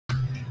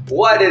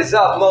What is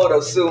up,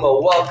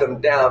 Motosumo?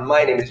 Welcome down.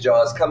 My name is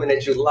Jaws, coming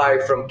at you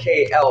live from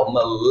KL,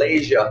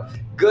 Malaysia.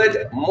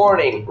 Good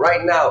morning.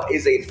 Right now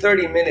is a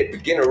 30-minute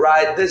beginner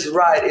ride. This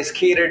ride is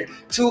catered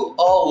to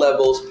all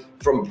levels,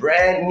 from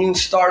brand new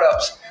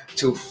startups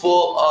to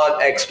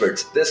full-on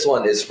experts. This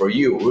one is for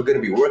you. We're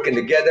going to be working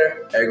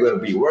together and we're going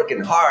to be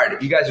working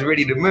hard. You guys are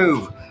ready to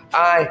move?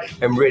 I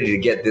am ready to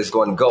get this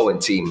one going,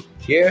 team.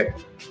 Here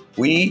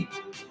we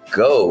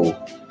go.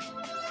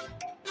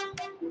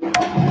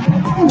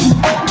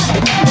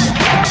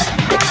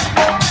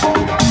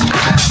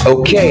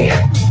 Okay,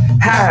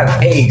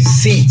 have a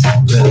seat,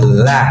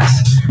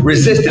 relax.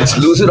 Resistance,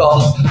 lose it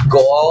all, go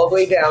all the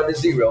way down to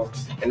 0,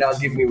 and now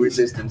give me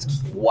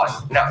resistance 1.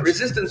 Now,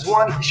 resistance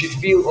 1 should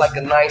feel like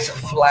a nice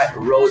flat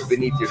road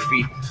beneath your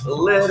feet. A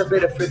little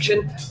bit of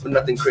friction, but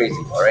nothing crazy,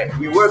 all right?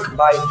 We work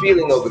by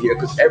feeling over here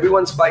because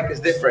everyone's bike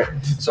is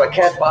different, so I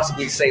can't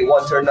possibly say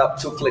 1 turn up,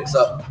 2 clicks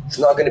up. It's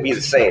not gonna be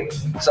the same.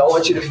 So I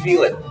want you to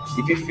feel it.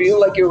 If you feel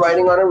like you're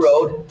riding on a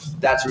road,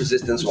 that's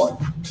resistance 1,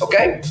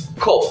 okay?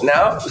 Cool,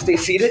 now stay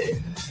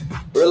seated,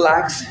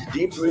 relax,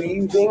 deep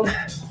breathing,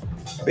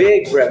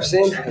 big breaths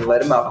in and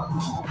let them out.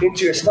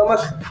 Into your stomach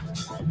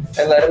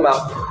and let them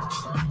out.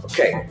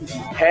 Okay,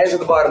 hands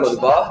at the bottom of the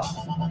bar,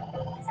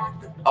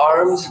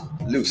 arms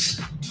loose.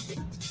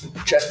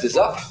 Chest is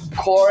up,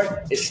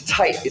 core is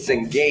tight, it's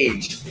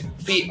engaged.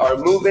 Feet are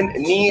moving,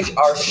 knees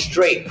are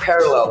straight,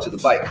 parallel to the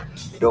bike.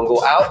 Don't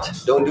go out,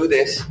 don't do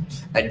this,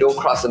 and don't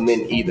cross them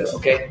in either,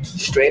 okay?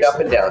 Straight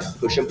up and down,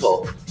 push and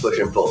pull, push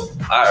and pull.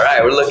 All right,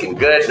 we're looking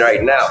good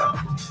right now.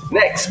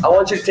 Next, I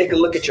want you to take a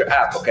look at your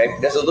app, okay?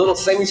 There's a little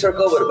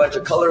semicircle with a bunch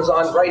of colors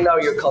on. Right now,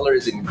 your color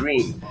is in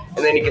green.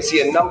 And then you can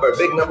see a number, a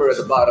big number at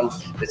the bottom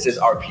that says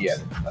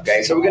RPM,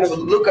 okay? So we're gonna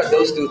look at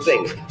those two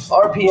things.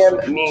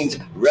 RPM means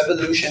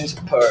revolutions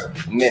per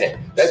minute.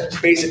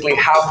 That's basically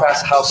how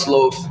fast, how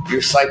slow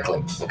you're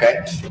cycling,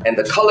 okay? And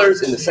the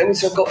colors in the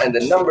semicircle and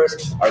the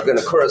numbers are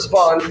gonna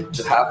correspond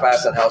to how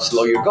fast and how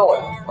slow you're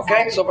going,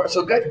 okay? So far,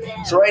 so good.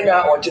 So right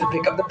now, I want you to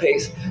pick up the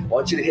pace. I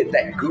want you to hit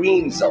that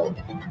green zone.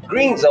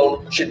 Green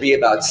zone should be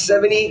about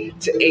 70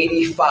 to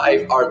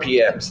 85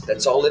 RPMs.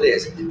 That's all it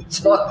is.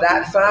 It's not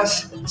that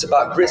fast. It's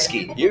about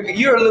brisky.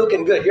 You're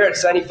looking good. You're at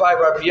 75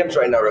 RPMs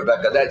right now,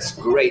 Rebecca. That's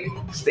great.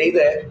 Stay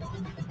there.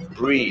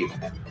 Breathe.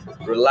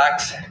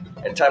 Relax.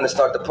 And time to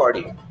start the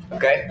party.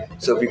 Okay?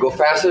 So if you go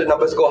faster, the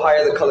numbers go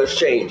higher, the colors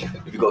change.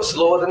 If you go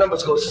slower, the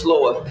numbers go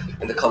slower,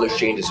 and the colors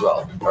change as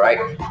well. All right?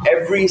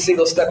 Every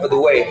single step of the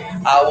way,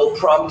 I will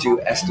prompt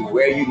you as to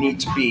where you need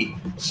to be,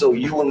 so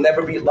you will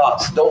never be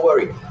lost. Don't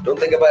worry. Don't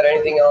think about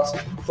anything else.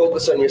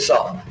 Focus on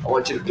yourself. I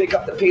want you to pick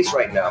up the pace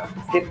right now.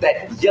 Hit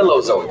that yellow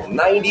zone,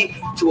 90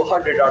 to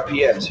 100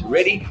 RPMs.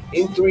 Ready?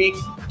 In 3,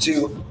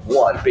 2,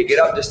 1. Pick it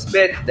up just a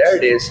bit. There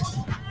it is.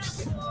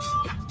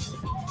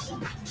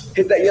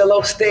 Hit that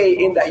yellow, stay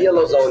in that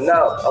yellow zone.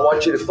 Now, I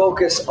want you to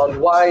focus on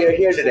why you're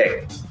here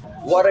today.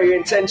 What are your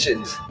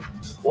intentions?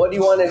 What do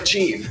you want to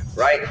achieve,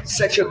 right?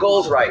 Set your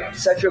goals right,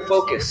 set your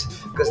focus,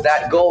 because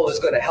that goal is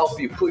going to help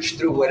you push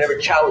through whatever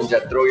challenge I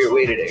throw your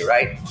way today,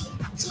 right?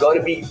 It's not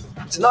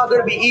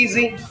going to be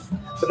easy,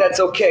 but that's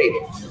okay.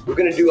 We're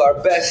going to do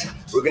our best.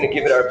 We're going to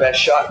give it our best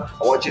shot.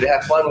 I want you to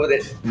have fun with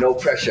it. No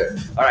pressure.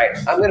 All right,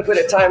 I'm going to put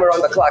a timer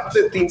on the clock,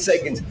 15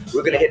 seconds.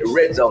 We're going to hit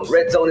red zone.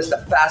 Red zone is the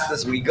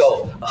fastest we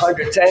go,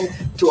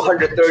 110 to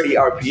 130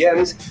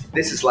 RPMs.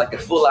 This is like a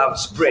full-out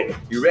sprint.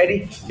 You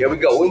ready? Here we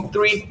go. In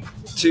 3,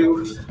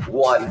 2,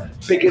 1.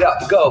 Pick it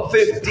up. Go.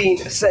 15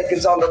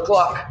 seconds on the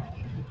clock.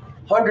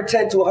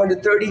 110 to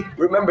 130.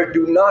 Remember,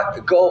 do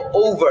not go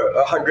over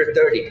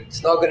 130.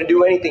 It's not going to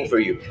do anything for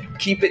you.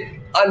 Keep it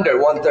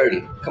under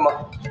 130. Come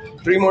on.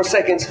 3 more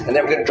seconds, and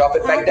then we're going to drop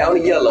it back down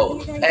to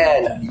yellow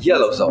and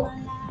yellow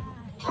zone.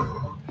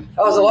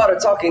 That was a lot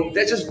of talking.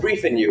 That's just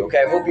briefing you,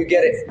 okay? I hope you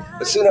get it.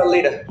 But sooner or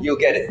later, you'll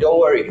get it. Don't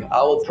worry.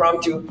 I will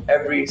prompt you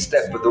every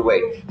step of the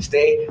way.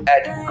 Stay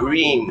at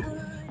green.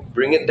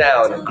 Bring it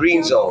down.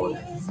 Green zone.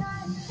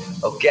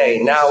 Okay,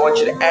 now I want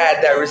you to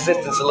add that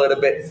resistance a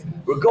little bit.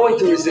 We're going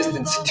to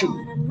resistance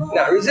 2.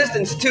 Now,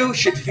 resistance 2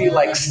 should feel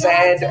like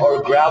sand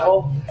or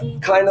gravel,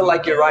 kind of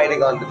like you're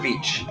riding on the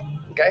beach,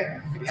 okay?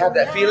 If you have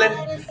that feeling,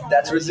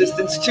 that's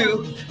resistance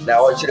 2. Now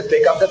I want you to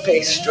pick up the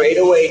pace straight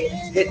away.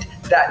 Hit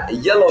that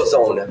yellow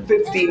zone,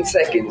 15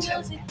 seconds.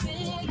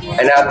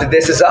 And after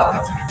this is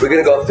up, we're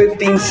gonna go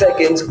 15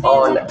 seconds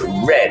on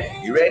red.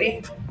 You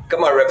ready?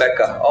 Come on,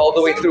 Rebecca, all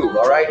the way through,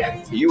 all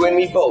right? You and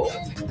me both,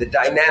 the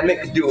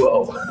dynamic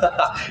duo.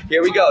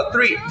 Here we go,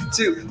 3,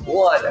 2,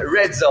 1,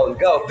 red zone,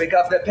 go, pick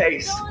up the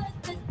pace.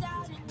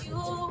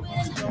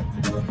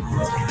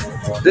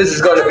 This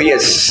is gonna be a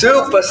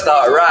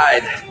superstar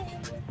ride.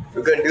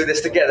 We're gonna do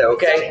this together,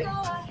 okay?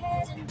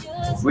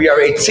 We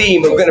are a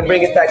team. We're gonna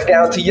bring it back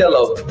down to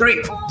yellow.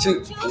 3,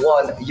 2,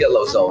 1,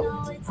 yellow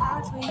zone.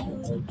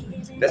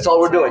 That's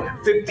all we're doing.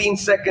 15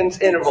 seconds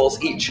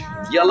intervals each.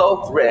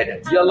 Yellow,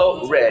 red,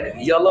 yellow, red,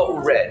 yellow,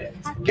 red.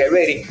 Get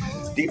ready.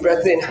 Deep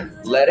breath in.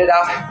 Let it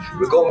out.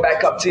 We're going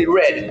back up to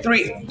red.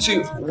 3,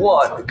 2,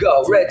 1,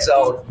 go. Red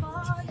zone.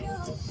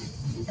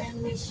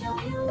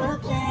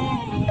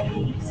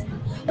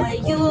 Where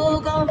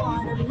you gon'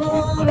 wanna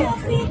move your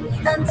feet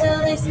until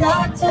they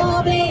start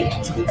to bleed.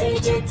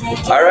 DJ,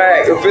 take All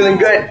right, we're feeling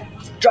good.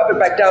 Drop it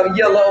back down,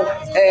 yellow,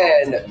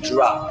 and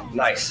drop.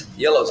 Nice,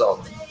 yellow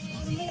zone.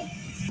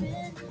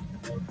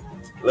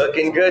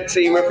 Looking good,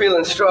 team. We're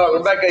feeling strong.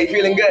 Rebecca, you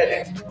feeling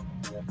good?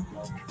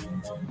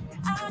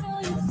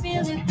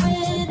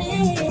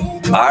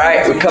 All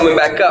right, we're coming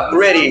back up.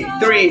 Ready?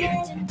 3,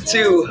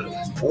 2,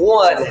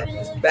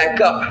 1.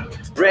 Back up.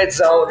 Red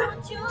zone.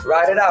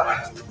 Ride it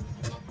out.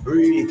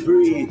 Breathe,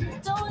 breathe.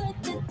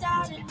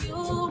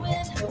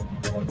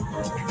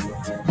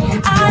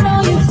 I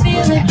know you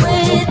feel it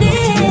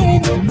within.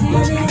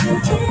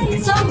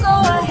 So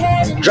go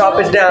ahead and drop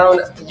it down,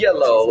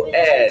 yellow,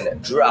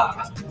 and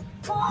drop.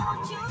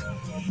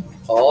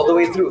 All the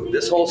way through.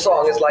 This whole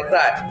song is like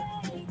that.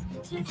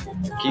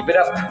 Keep it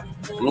up.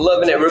 I'm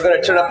loving it. We're going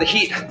to turn up the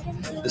heat.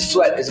 The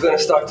sweat is going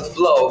to start to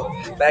flow.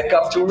 Back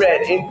up to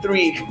red in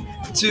 3,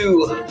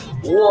 2,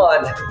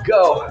 1,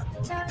 go.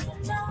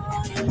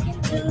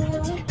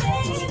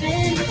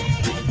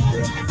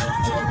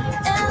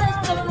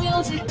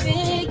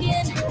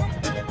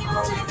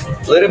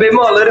 Little bit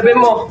more, little bit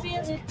more.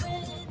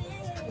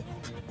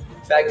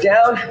 Back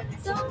down.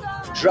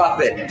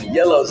 Drop it.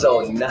 Yellow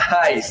zone.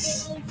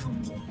 Nice.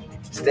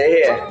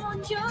 Stay here.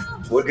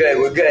 We're good,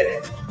 we're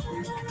good.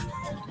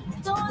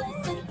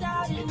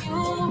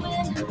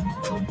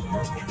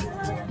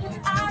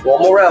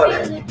 One more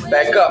round.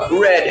 Back up.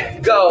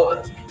 Red.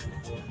 Go.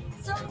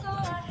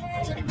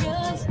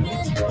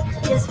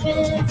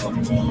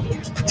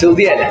 Till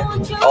the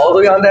end. All the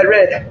way on that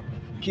red.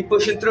 Keep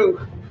pushing through.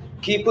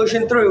 Keep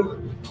pushing through.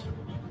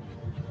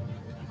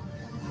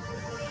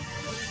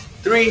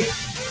 3,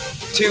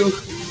 2,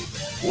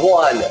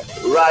 1.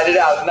 Ride it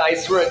out.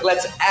 Nice work.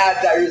 Let's add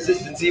that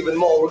resistance even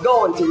more. We're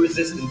going to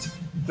resistance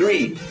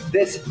 3.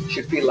 This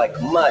should feel like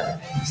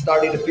mud.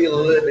 Starting to feel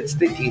a little bit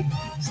sticky.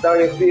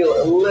 Starting to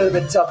feel a little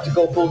bit tough to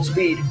go full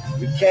speed.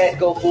 You can't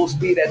go full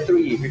speed at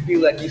 3. If you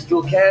feel like you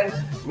still can,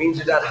 it means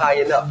you're not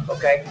high enough,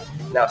 okay?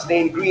 Now stay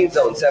in green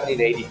zone, 70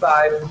 to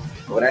 85.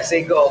 When I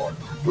say go,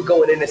 we're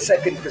going in the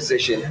second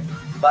position.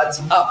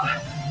 Butts up.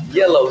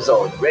 Yellow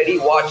zone. Ready?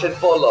 Watch and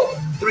follow.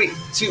 3,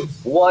 2,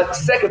 1.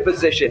 Second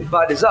position.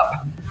 Butt is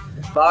up.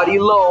 Body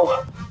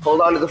low.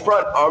 Hold on to the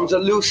front. Arms are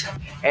loose.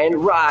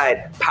 And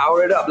ride.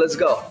 Power it up. Let's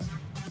go.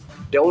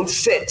 Don't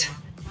sit.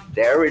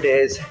 There it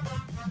is.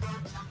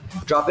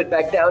 Drop it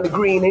back down to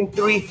green in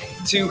 3,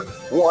 2,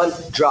 1.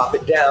 Drop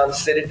it down.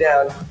 Sit it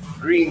down.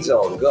 Green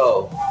zone.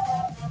 Go.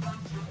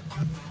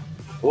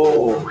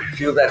 Oh,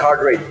 feel that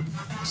heart rate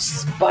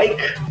spike.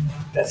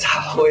 That's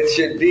how it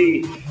should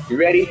be. You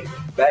ready?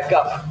 Back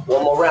up.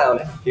 One more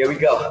round. Here we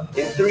go.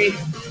 In 3,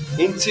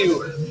 in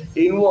 2,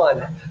 in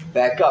 1.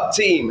 Back up,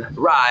 team.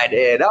 Ride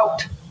it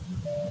out.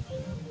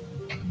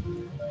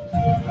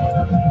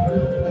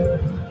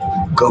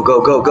 Go,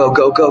 go, go, go,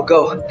 go, go,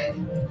 go.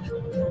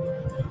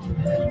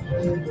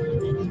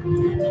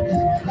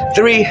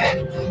 3,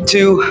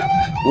 2,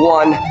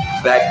 1.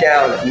 Back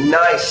down.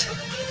 Nice.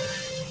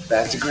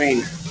 Back to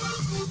green.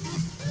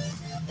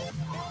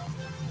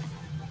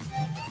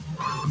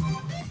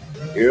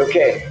 You're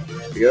okay.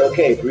 You're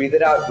okay. Breathe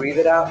it out. Breathe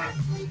it out.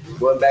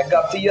 Going back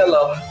up to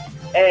yellow.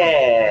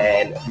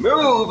 And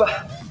move.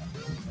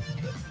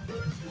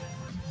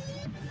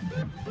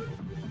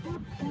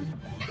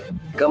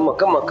 Come on,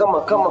 come on, come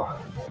on, come on.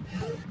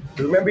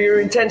 Remember your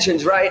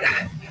intentions, right?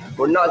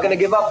 We're not going to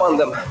give up on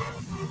them.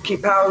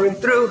 Keep powering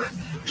through.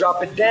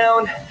 Drop it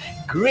down.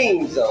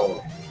 Green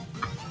zone.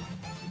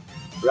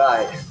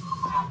 Ride.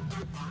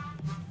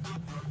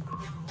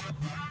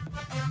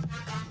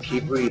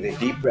 Keep breathing.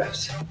 Deep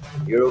breaths.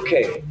 You're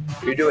okay.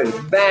 You're doing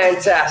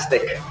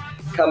fantastic.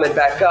 Coming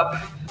back up.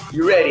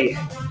 You ready?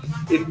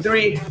 In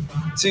 3,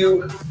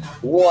 2,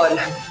 1.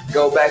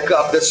 Go back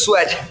up. The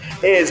sweat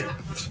is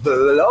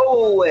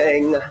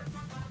flowing.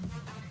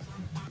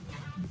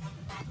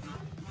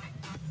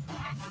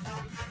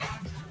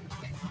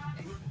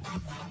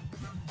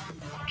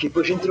 Keep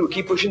pushing through.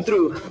 Keep pushing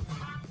through.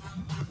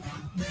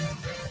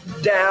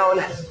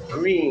 Down.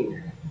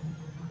 Green.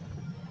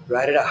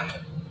 Ride it out.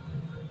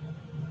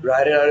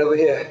 Ride it out over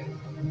here.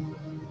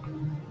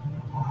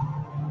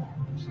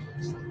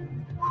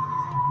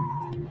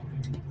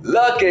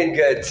 Looking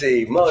good,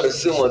 team.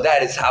 Motosumo,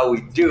 that is how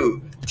we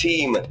do.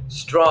 Team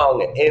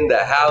strong in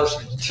the house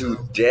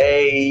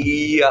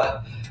today.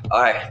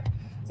 All right,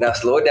 now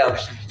slow it down.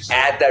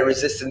 Add that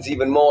resistance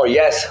even more.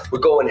 Yes, we're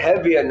going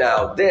heavier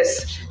now.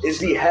 This is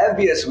the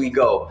heaviest we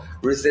go.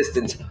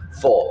 Resistance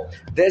 4.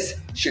 This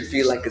should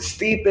feel like a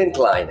steep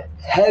incline.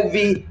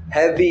 Heavy,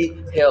 heavy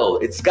hill.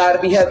 It's got to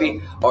be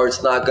heavy or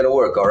it's not going to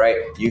work, all right?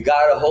 You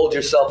got to hold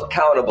yourself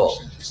accountable.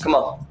 Come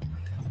on.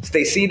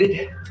 Stay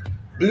seated.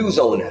 Blue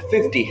zone,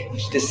 50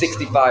 to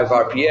 65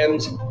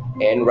 RPMs,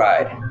 and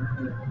ride.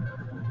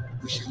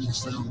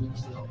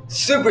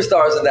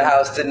 Superstars in the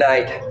house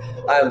tonight.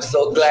 I'm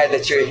so glad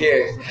that you're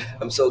here.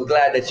 I'm so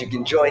glad that you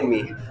can join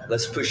me.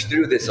 Let's push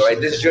through this, all right?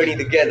 This journey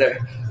together,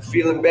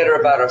 feeling better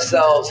about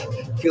ourselves,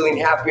 feeling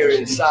happier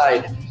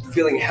inside,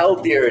 feeling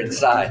healthier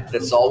inside.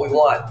 That's all we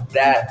want.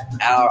 That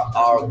are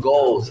our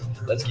goals.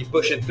 Let's keep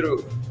pushing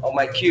through. On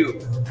my cue,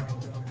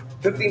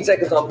 15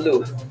 seconds on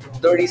blue,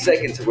 30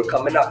 seconds, we're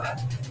coming up.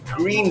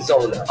 Green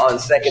zone on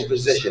second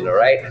position, all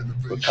right?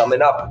 We're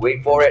coming up,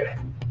 wait for it.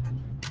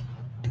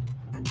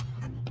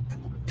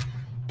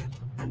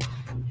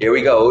 Here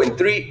we go, in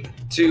 3,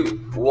 2,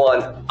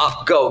 1,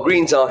 up, go,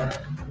 green zone.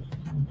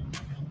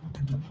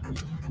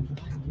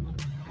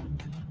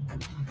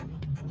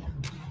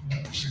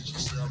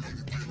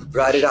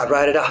 Ride it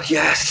out,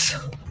 yes.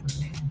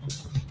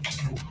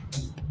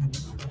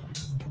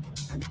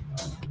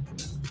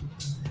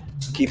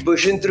 Keep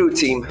pushing through,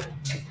 team.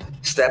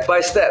 Step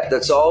by step,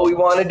 that's all we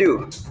want to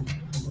do.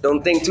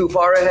 Don't think too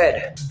far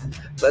ahead.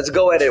 Let's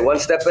go at it, one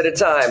step at a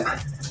time.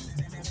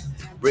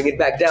 Bring it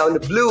back down to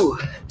blue.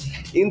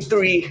 In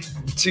 3,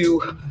 2,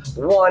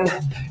 1,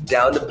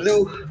 down to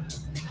blue.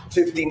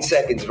 15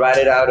 seconds, ride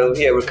it out over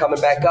here. We're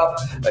coming back up,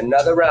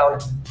 another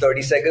round.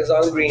 30 seconds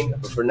on green,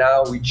 but for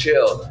now, we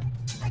chill.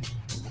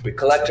 We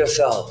collect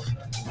ourselves.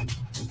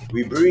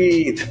 We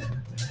breathe.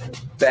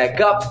 Back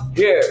up,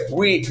 here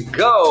we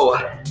go.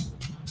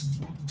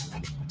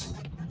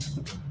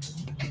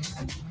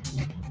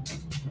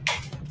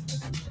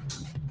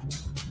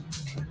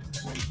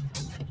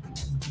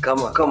 Come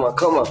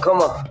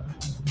on.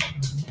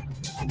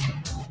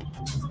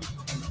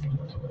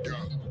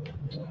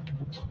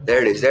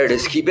 There it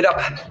is, keep it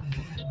up.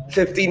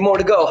 15 more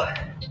to go.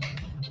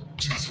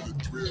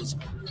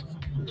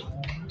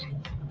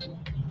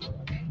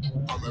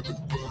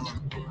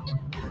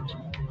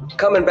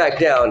 Coming back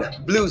down,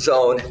 blue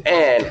zone,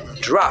 and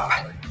drop.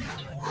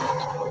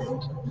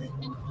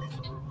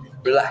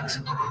 Relax.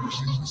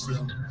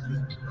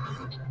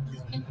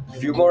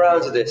 Few more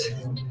rounds of this.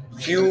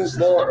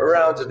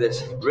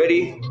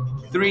 Ready?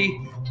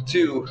 3,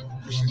 2,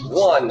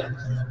 1.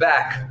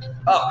 Back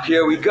up.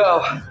 Here we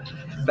go.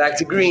 Back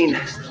to green.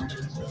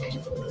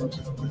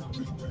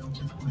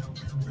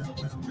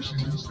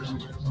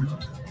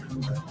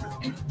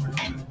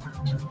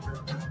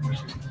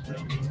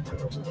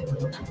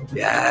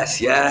 Yes.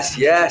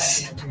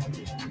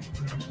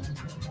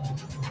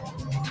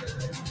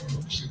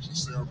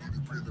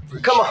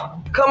 Come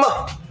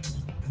on.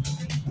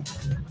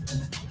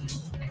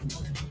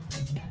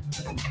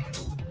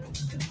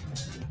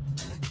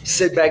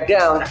 Sit back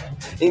down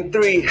in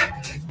 3,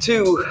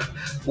 2,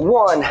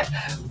 1.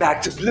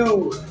 Back to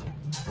blue.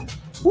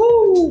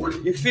 Woo!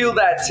 You feel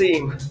that,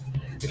 team.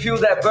 You feel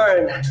that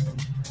burn.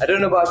 I don't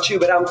know about you,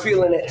 but I'm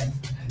feeling it.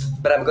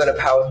 But I'm gonna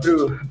power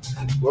through.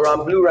 We're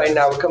on blue right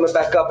now. We're coming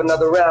back up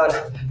another round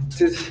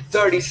to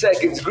 30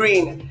 seconds.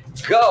 Green,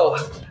 go.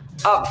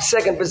 Up,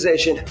 second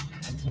position.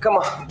 Come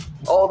on,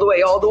 all the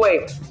way.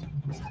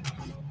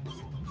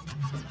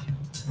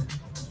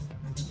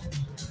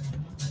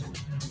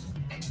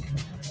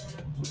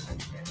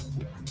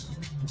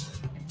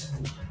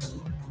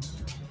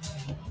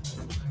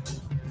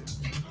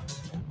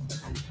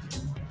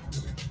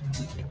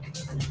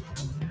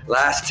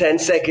 Last 10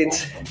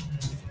 seconds.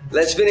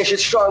 Let's finish it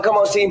strong. Come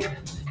on, team.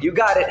 You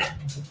got it.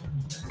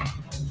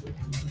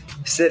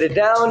 Sit it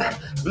down.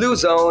 Blue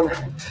zone.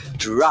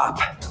 Drop.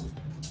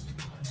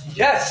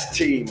 Yes,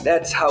 team.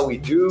 That's how we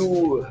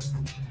do.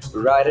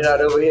 Ride it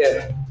out over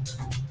here.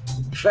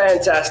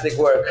 Fantastic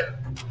work.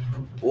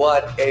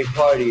 What a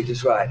party.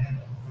 Just ride.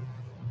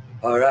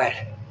 All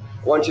right.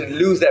 I want you to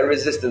lose that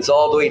resistance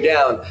all the way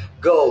down.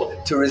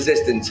 Go to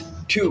resistance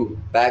 2.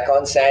 Back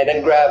on sand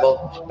and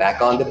gravel.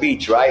 Back on the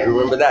beach, right?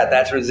 Remember that.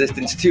 That's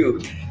resistance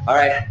 2. All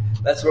right.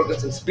 Let's work with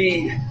some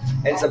speed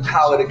and some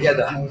power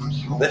together.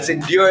 Let's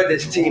endure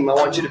this, team. I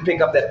want you to pick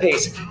up that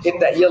pace. Hit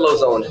that yellow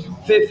zone.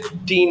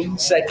 15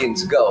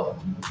 seconds, go.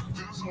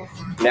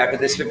 And after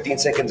this 15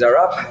 seconds are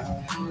up,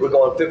 we're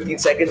going 15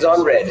 seconds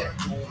on red.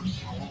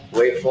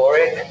 Wait for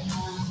it.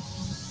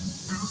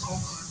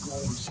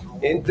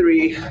 In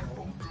 3,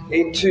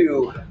 in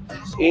 2,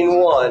 in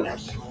 1,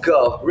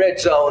 go. Red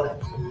zone.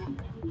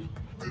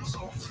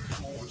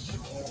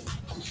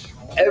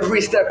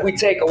 Every step we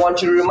take, I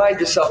want you to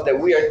remind yourself that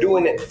we are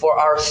doing it for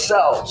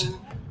ourselves.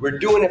 We're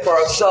doing it for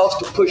ourselves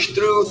to push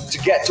through, to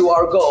get to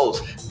our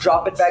goals.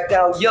 Drop it back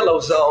down, yellow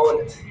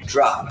zone,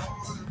 drop.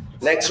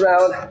 Next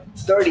round,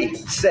 30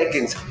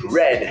 seconds,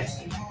 red.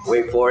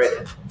 Wait for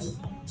it.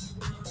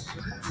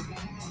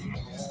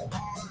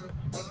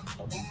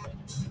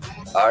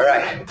 All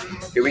right,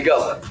 here we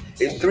go.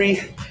 In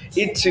 3,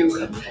 in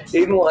 2,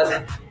 in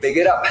 1, pick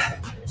it up.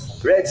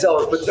 Red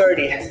zone for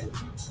 30.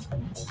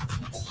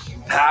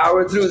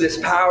 Power through this,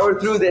 power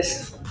through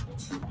this.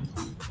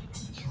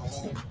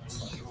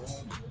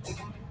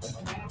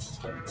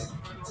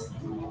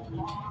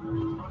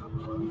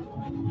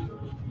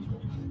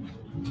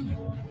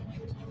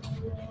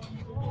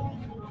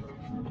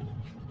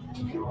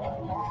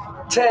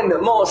 Ten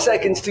more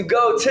seconds to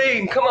go,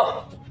 team, come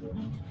on.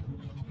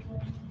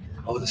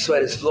 Oh, the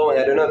sweat is flowing.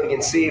 I don't know if you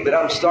can see, but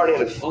I'm starting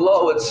to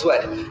flow with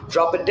sweat.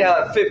 Drop it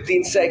down,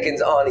 15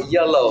 seconds on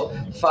yellow.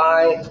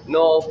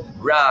 Final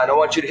round. I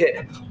want you to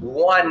hit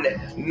 1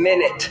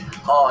 minute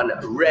on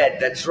red.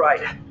 That's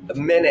right, a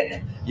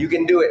minute. You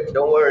can do it,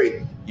 don't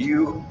worry.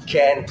 You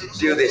can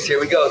do this. Here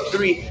we go.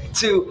 3,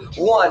 2,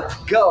 1,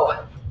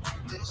 go.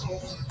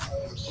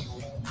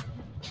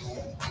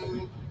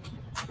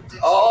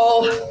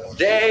 All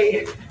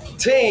day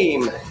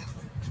team.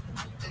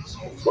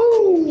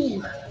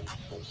 Woo!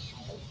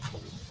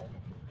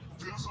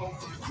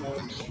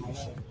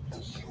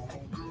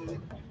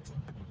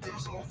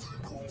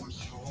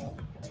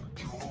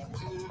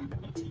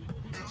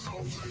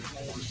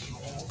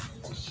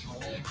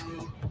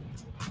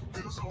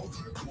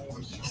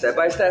 Step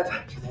by step.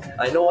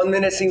 I know 1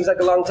 minute seems like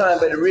a long time,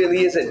 but it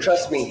really isn't.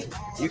 Trust me.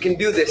 You can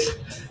do this.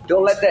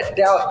 Don't let that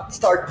doubt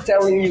start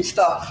telling you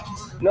stuff.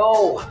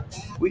 No,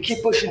 we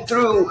keep pushing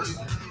through.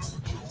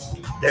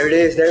 There it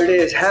is, there it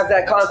is. Have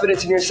that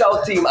confidence in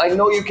yourself, team. I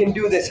know you can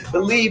do this.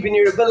 Believe in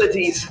your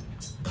abilities.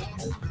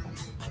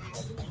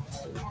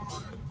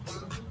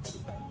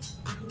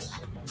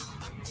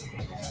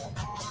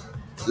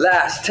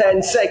 Last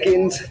 10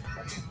 seconds.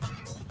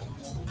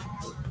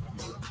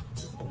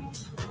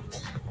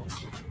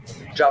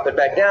 Drop it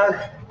back down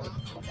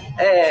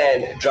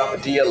and drop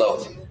it to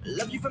yellow.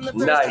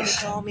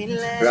 Nice.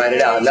 Ride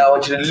it out. Now I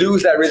want you to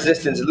lose that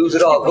resistance. Lose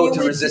it all. Go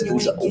to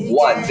resistance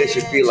 1. This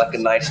should feel like a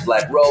nice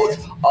flat road.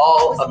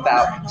 All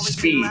about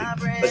speed.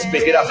 Let's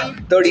pick it up.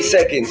 30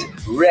 seconds.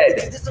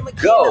 Red.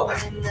 Go.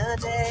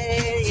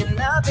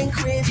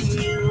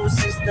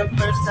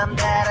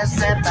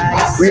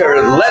 We are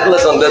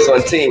relentless on this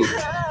one, team.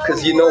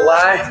 Because you know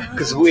why?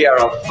 Because we are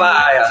on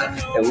fire.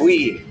 And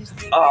we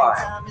are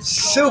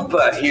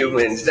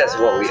superhumans. That's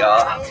what we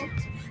are.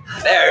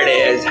 There it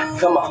is.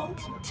 Come on.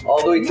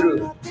 All the way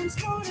through.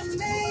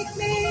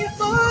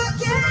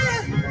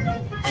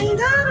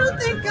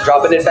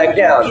 Dropping it back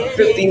down.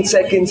 15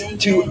 seconds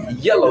to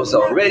yellow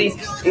zone. Ready?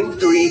 In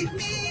 3,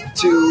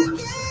 2,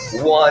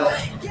 1.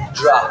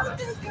 Drop.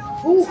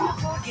 Woo.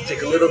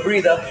 Take a little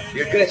breather.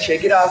 You're good.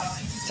 Shake it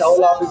off.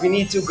 Towel off if you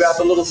need to. Grab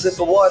a little sip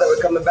of water.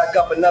 We're coming back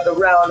up another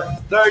round.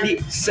 30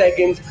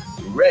 seconds.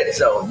 Red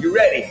zone. You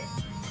ready?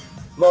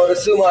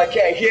 Motosumo, I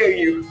can't hear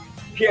you.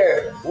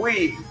 Here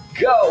we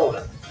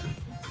go.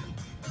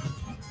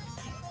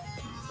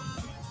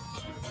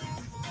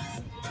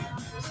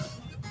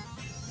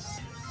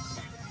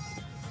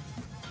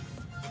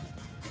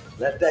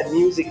 Let that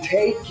music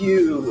take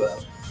you.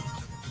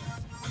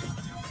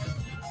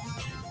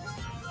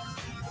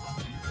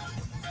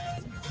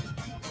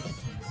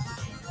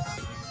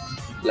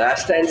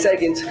 Last 10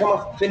 seconds. Come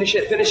on, finish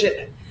it, finish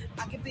it.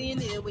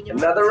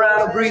 Another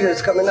round of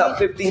breathers coming up.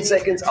 15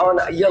 seconds on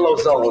yellow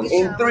zone.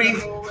 In 3,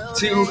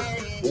 2,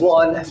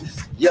 1,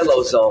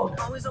 yellow zone.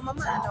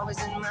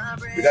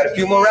 We got a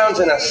few more rounds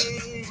in us.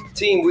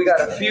 Team, we got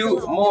a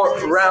few more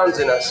rounds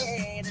in us.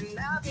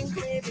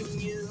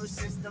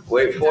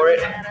 Wait for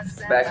it.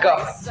 Back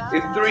up.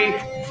 In 3,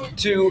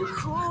 2,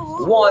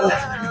 1,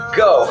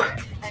 go.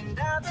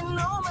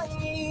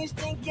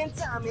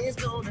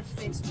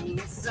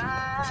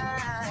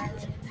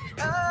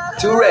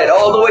 To red,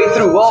 all the way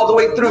through, all the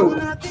way through.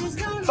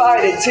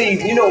 Fight it, team.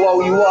 You know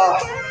what you are.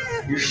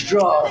 You're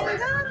strong.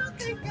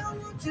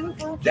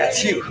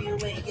 That's you.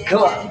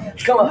 Come on,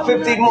 come on,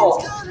 15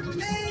 more.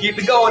 Keep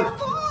it going.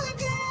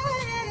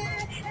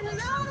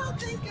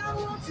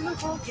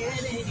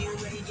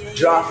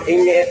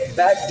 Dropping it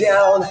back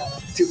down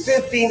to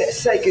 15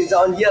 seconds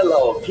on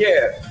yellow.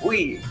 Here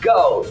we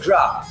go.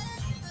 Drop.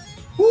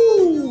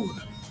 Woo.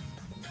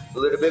 A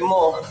little bit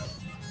more.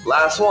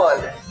 Last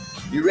one.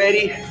 You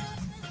ready?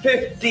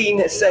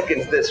 15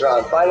 seconds this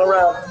round. Final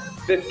round.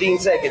 15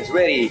 seconds.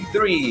 Ready?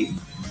 3,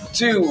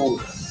 2,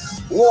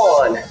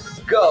 1.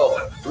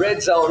 Go.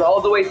 Red zone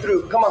all the way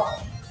through. Come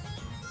on.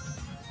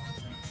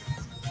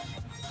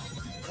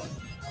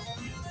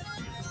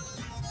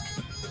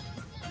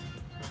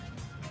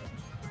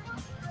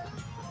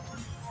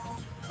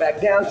 Back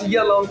down to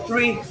yellow.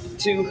 3,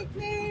 2,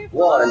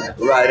 1.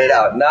 Ride it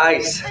out.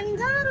 Nice.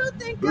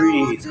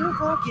 Breathe.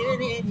 All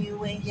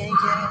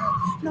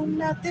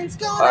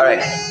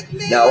right.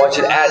 Now I want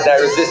you to add that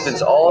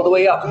resistance all the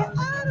way up.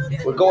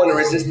 We're going to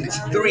resistance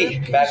 3.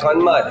 Back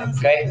on mud.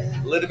 Okay?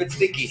 A little bit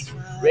sticky.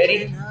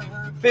 Ready?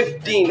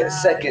 15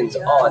 seconds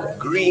on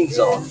green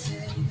zone.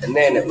 And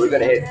then we're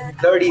going to hit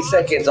 30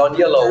 seconds on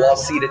yellow while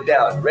seated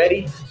down.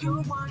 Ready?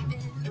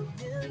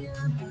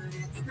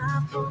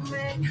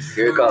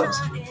 Here it comes.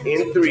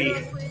 In 3,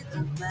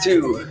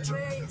 2,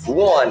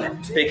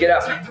 1. Pick it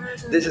up.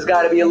 This has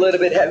got to be a little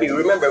bit heavy.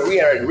 Remember,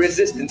 we are in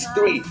resistance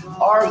 3.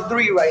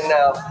 R3 right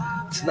now.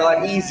 It's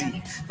not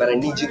easy, but I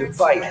need you to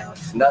fight.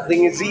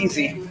 Nothing is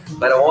easy,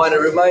 but I want to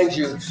remind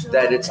you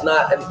that it's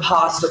not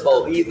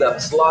impossible either.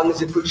 As long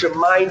as you put your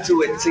mind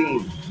to it,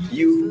 team,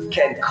 you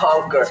can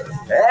conquer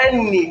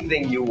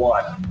anything you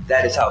want.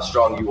 That is how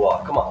strong you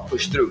are. Come on,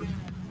 push through.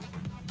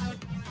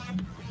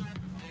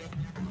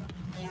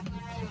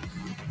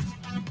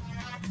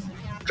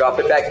 Drop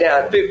it back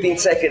down. 15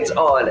 seconds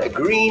on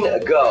green.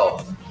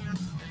 Go.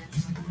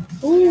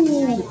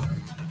 Ooh.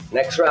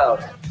 Next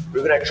round,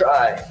 we're going to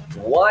try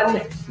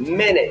 1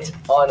 minute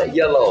on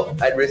yellow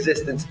at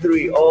resistance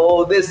 3.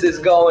 Oh, this is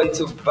going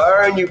to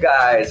burn you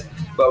guys.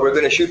 but we're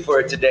gonna shoot for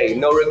it today.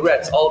 No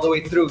regrets, all the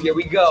way through. Here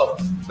we go.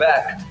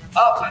 Back,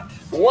 up,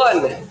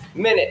 1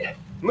 minute,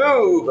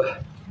 move.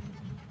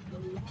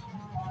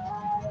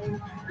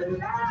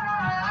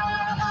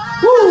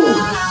 Woo!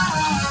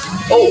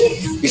 Oh,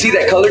 you see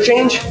that color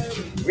change?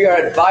 We are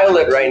at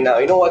violet right now.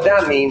 You know what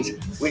that means?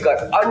 We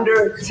got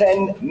under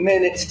 10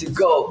 minutes to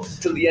go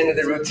till the end of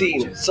the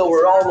routine. So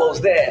we're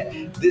almost there.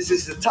 This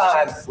is the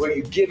time where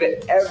you give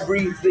it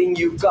everything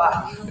you've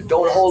got.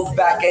 Don't hold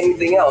back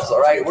anything else, all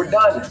right? We're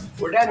done.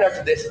 We're done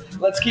after this.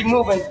 Let's keep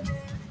moving.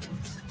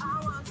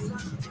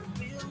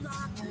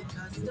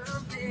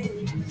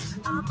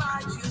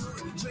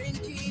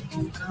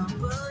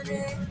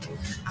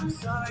 I'm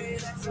sorry,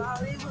 that's all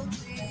it will be.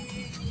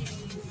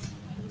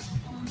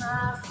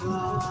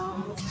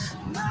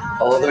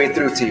 All the way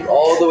through, team.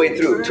 All the way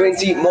through.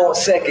 20 more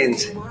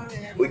seconds.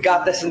 We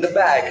got this in the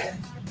bag.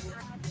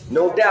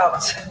 No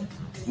doubts.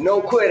 No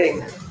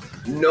quitting.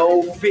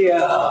 No fear.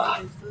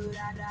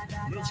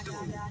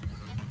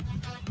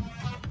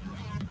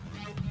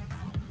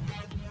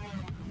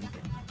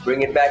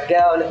 Bring it back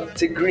down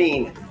to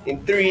green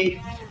in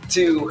 3,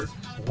 2,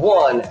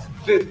 1.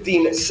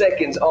 15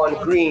 seconds on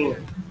green.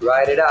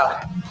 Ride it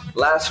out.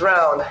 Last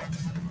round.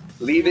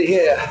 Leave it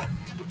here.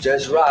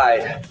 Just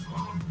ride.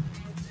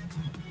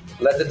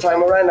 Let the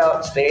timer run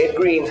out. Stay at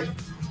green.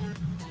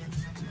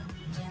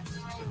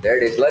 There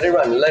it is. Let it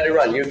run. Let it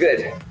run. You're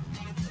good.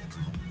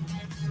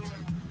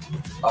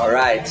 All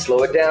right.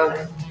 Slow it down.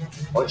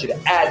 I want you to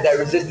add that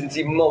resistance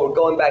even more. We're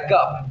going back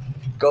up.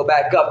 Go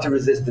back up to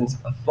resistance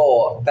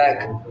 4.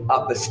 Back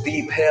up a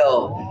steep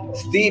hill.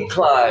 Steep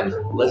climb.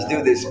 Let's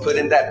do this. Put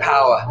in that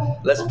power.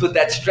 Let's put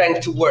that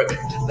strength to work.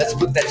 Let's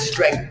put that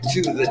strength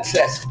to the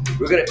test.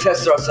 We're going to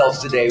test ourselves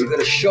today. We're going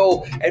to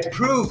show and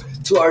prove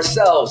to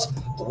ourselves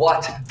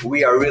what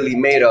we are really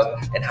made of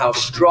and how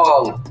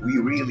strong we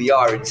really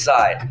are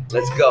inside.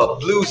 Let's go.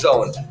 Blue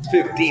zone.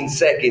 15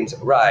 seconds.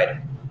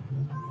 Ride.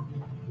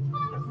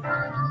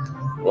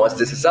 Once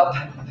this is up,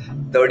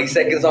 30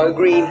 seconds on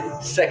green.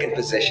 Second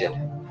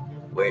position.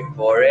 Wait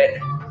for it.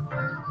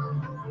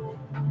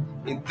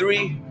 In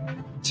 3,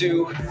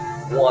 2,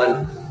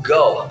 1,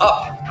 go.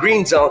 Up,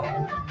 green zone.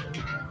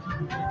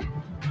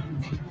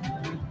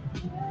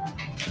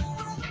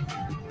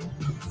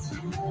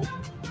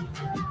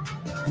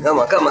 Come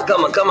on, come on,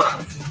 come on, come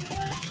on.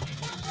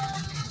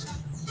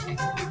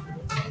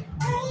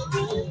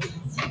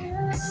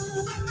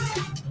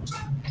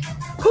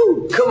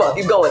 Whew, come on,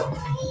 keep going.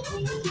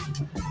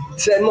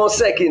 10 more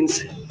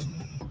seconds.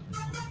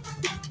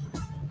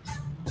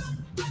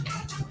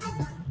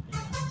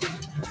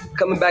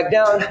 Coming back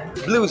down,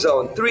 blue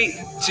zone. 3,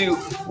 2,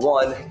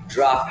 1,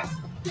 drop.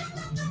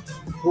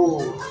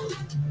 Ooh.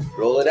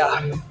 Roll it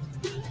out.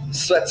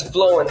 Sweat's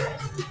flowing.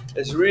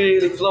 It's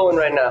really flowing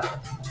right now.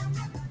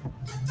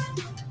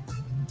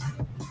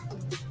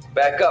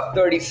 Back up,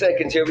 30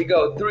 seconds. Here we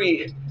go.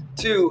 3,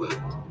 2,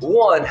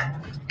 1,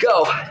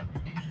 go.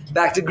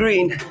 Back to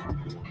green.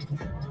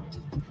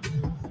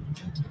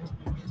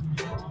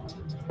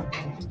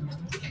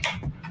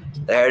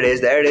 There it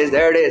is, there it is,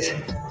 there it is.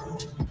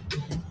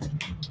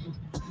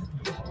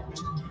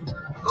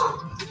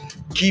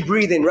 Keep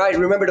breathing, right?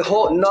 Remember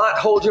to not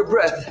hold your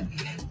breath.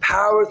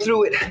 Power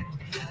through it.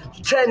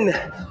 10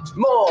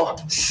 more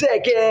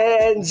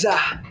seconds.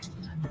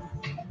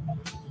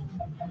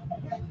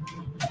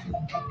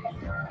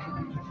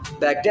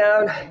 Back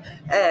down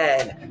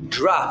and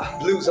drop.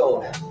 Blue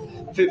zone.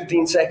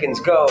 15 seconds,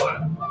 go.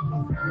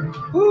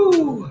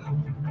 Woo.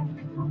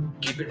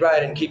 Keep it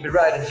riding, keep it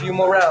riding. A few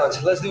more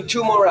rounds. Let's do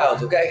 2 more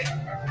rounds, okay?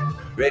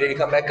 Ready to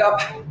come back up?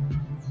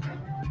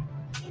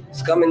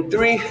 It's coming.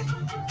 3,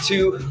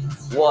 2,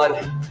 1,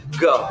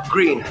 go.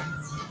 Green.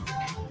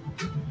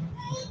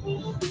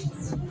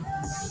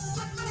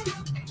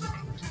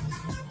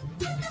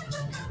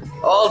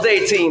 All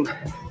day, team.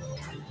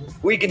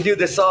 We can do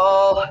this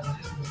all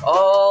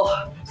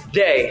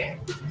day.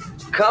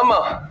 Come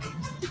on.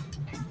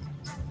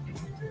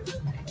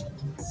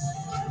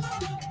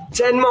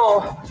 10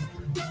 more.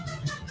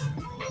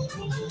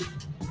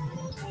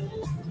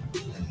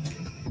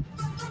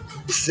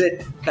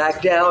 Sit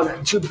back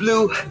down to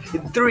blue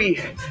in 3,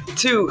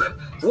 2,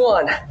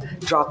 1.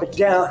 Drop it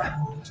down.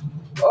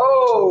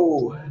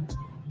 Oh,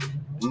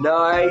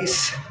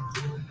 nice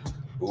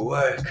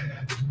work.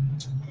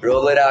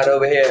 Roll it out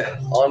over here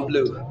on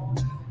blue.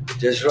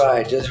 Just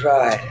ride, just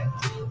ride.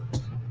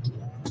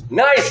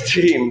 Nice,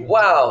 team.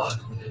 Wow.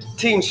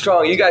 Team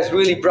strong. You guys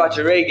really brought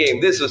your A game.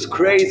 This was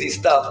crazy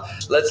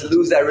stuff. Let's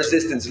lose that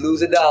resistance.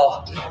 Lose it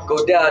all.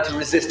 Go down to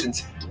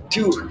resistance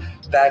 2.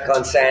 Back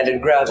on sand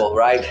and gravel,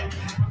 right?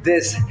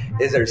 This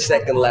is our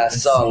second last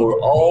song. We're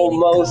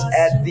almost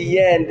at the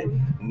end.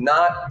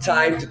 Not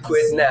time to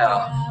quit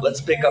now.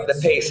 Let's pick up the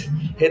pace.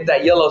 Hit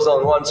that yellow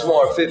zone once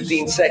more.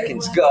 15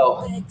 seconds.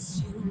 Go.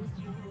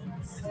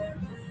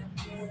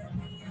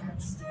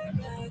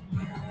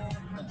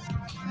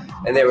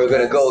 And then we're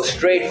going to go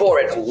straight for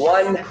it.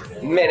 1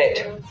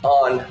 minute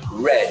on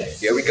red.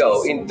 Here we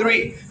go. In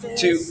 3,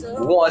 2,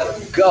 1,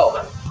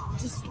 go.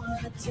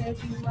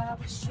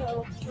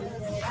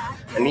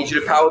 I need you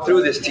to power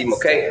through this, team,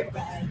 okay?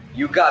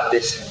 You got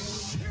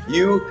this.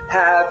 You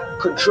have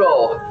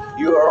control.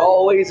 You are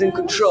always in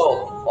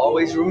control.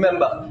 Always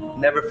remember,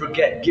 never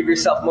forget, give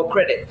yourself more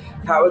credit.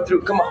 Power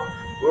through, come on.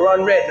 We're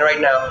on red right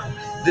now.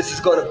 This is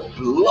gonna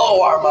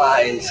blow our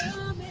minds.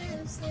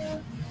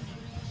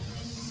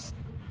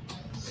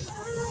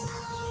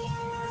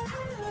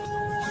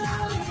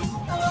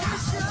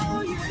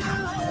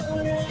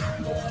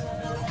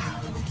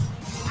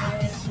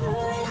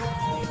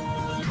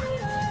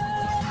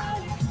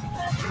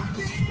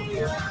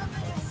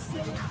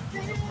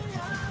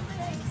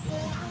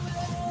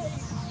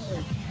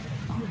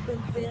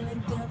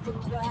 Feeling down for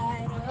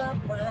quite a while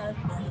now,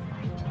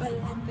 but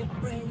let me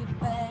bring you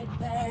back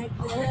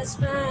this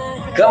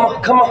time.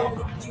 Come on.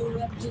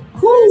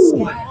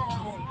 Woo!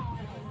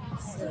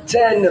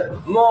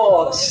 10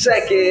 more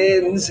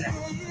seconds.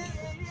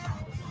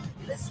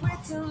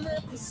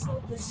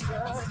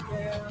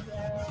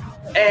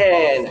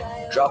 And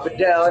drop it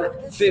down.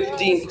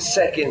 15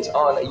 seconds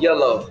on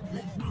yellow.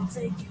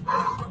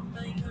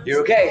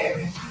 You're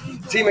okay.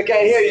 Team, I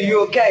can't hear you.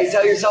 You okay?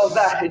 Tell yourself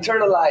that.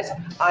 Internalize.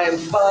 I am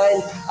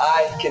fine.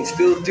 I can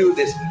still do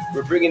this.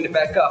 We're bringing it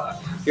back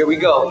up. Here we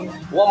go.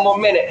 1 more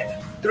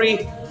minute.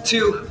 3,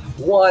 2,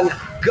 1,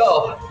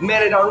 go.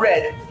 Minute on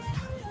red.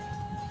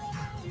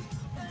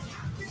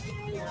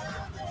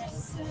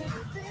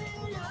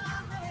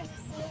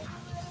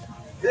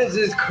 This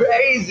is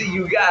crazy,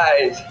 you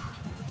guys.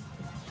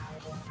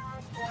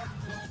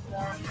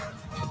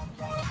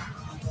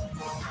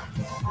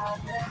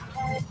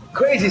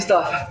 Crazy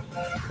stuff,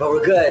 but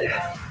we're good.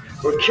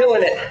 We're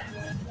killing it.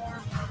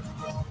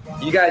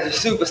 You guys are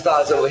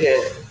superstars over here.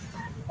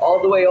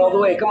 All the way,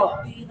 come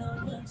on.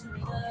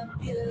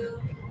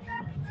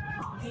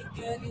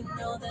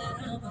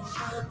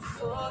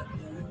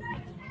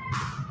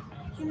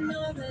 You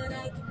know that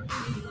I can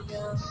be your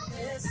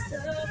best.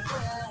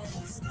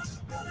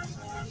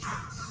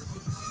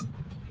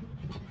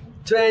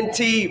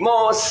 20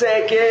 more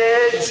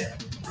seconds.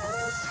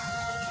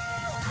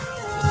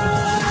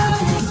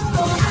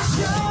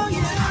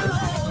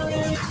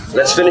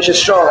 Let's finish it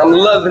strong. I'm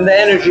loving the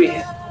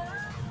energy.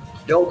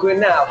 Don't quit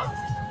now.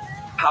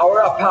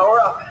 Power up, power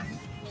up.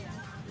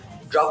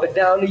 Drop it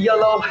down to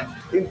yellow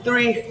in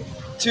 3,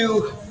 2,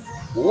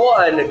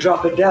 1.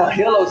 Drop it down.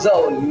 Yellow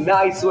zone.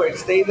 Nice work.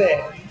 Stay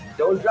there.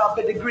 Don't drop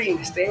it to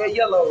green. Stay at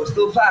yellow.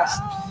 Still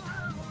fast.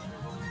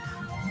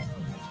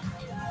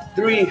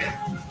 3,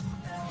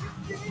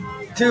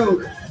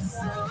 2,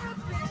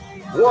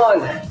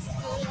 1.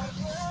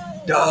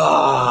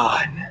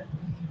 Done.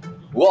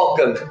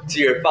 Welcome to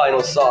your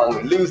final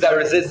song. Lose that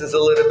resistance a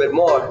little bit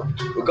more.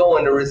 We're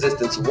going to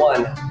resistance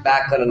 1,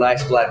 back on a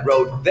nice flat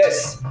road.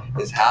 This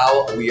is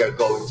how we are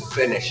going to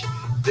finish.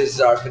 This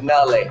is our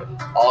finale.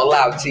 All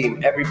out,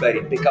 team. Everybody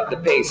pick up the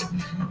pace.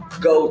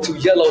 Go to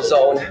yellow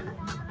zone.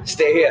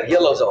 Stay here,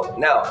 yellow zone.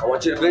 Now, I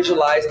want you to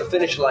visualize the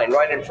finish line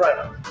right in front.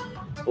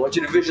 I want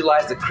you to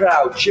visualize the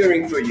crowd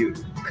cheering for you.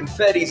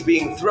 Confetti's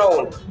being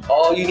thrown.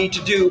 All you need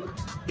to do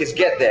is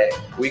get there.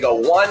 We got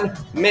 1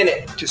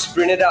 minute to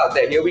sprint it out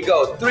there. Here we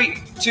go. 3,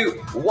 2,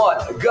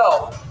 1,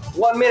 go.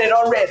 1 minute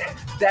on red.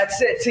 That's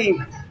it,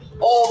 team.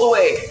 All the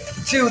way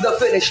to the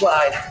finish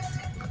line.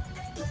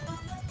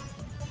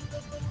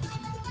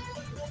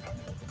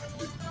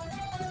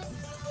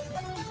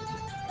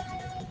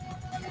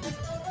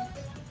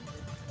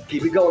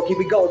 Keep it going, keep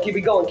it going, keep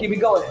it going, keep it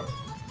going.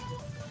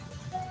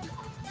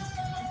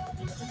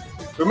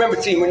 Remember,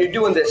 team, when you're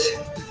doing this,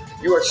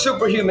 you are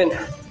superhuman.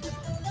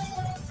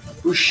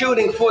 We're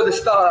shooting for the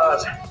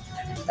stars,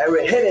 and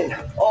we're hitting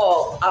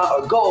all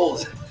our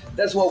goals.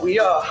 That's what we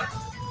are.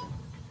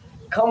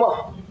 Come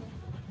on.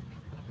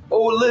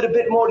 Oh, a little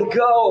bit more to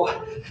go.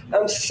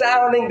 I'm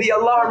sounding the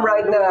alarm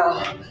right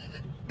now.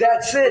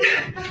 That's it.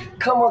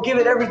 Come on, give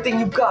it everything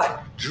you've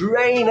got.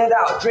 Drain it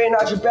out. Drain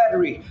out your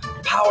battery.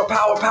 Power,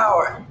 power,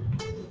 power.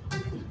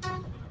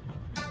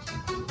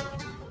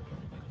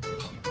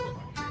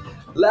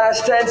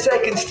 Last 10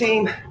 seconds,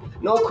 team.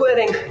 No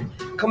quitting.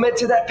 Commit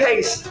to that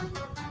pace.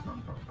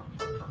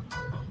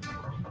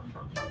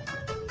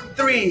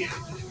 3,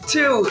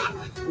 2,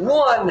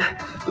 1.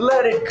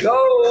 Let it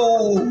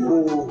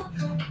go.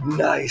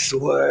 Nice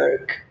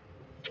work.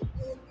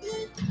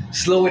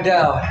 Slow it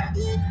down.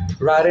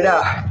 Ride it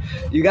out.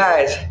 You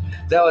guys,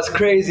 that was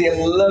crazy. I'm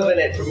loving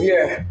it. From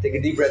here, take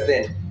a deep breath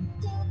in.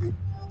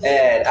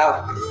 And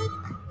out.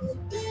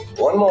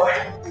 One more.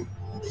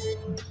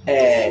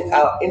 And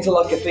out.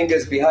 Interlock your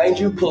fingers behind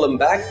you. Pull them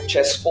back.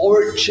 Chest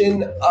forward.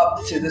 Chin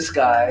up to the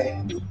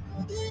sky.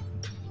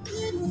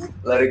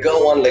 Let it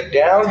go. One leg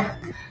down.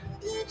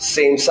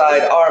 Same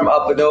side. Arm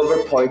up and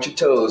over. Point your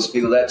toes.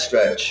 Feel that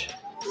stretch.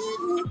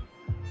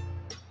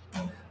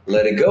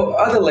 Let it go.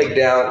 Other leg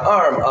down.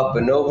 Arm up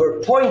and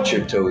over. Point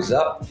your toes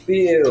up.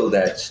 Feel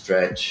that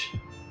stretch.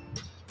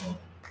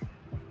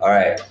 All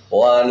right.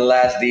 One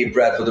last deep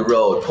breath for the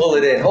road. Pull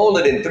it in. Hold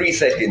it in 3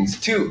 seconds.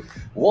 2,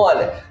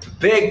 1.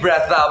 Big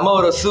breath out.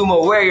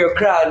 Motosumo, wear your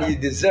crown. You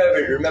deserve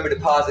it. Remember to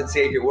pause and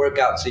save your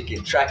workout so you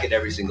can track it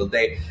every single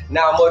day.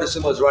 Now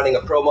Motosumo is running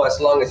a promo.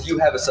 As long as you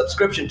have a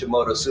subscription to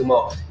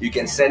Motosumo, you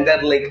can send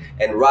that link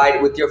and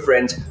ride with your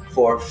friends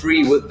for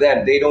free with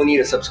them. They don't need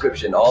a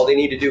subscription. All they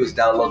need to do is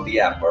download the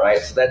app, all right?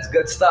 So that's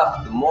good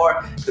stuff. The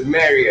more, the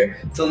merrier.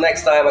 Till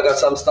next time, I got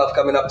some stuff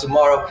coming up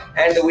tomorrow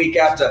and the week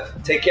after.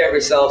 Take care of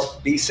yourselves.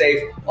 Be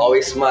safe.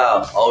 Always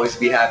smile. Always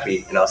be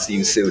happy. And I'll see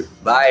you soon.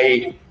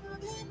 Bye.